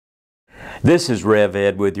This is Rev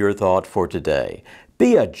Ed with your thought for today.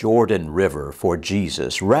 Be a Jordan River for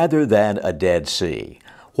Jesus rather than a Dead Sea.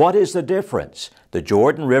 What is the difference? The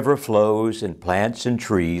Jordan River flows and plants and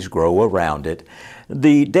trees grow around it.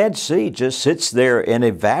 The Dead Sea just sits there and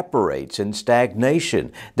evaporates in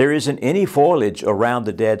stagnation. There isn't any foliage around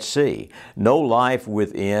the Dead Sea, no life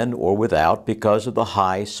within or without because of the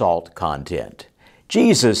high salt content.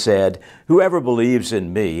 Jesus said, "Whoever believes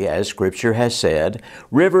in me, as Scripture has said,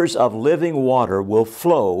 rivers of living water will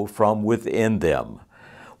flow from within them."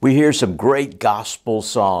 We hear some great gospel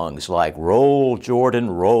songs like "Roll, Jordan,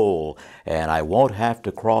 Roll," and "I won't have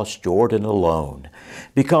to cross Jordan alone."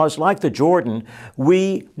 Because like the Jordan,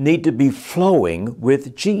 we need to be flowing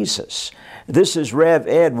with Jesus. This is Rev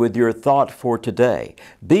Ed with your thought for today.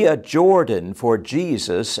 Be a Jordan for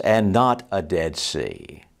Jesus and not a Dead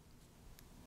Sea.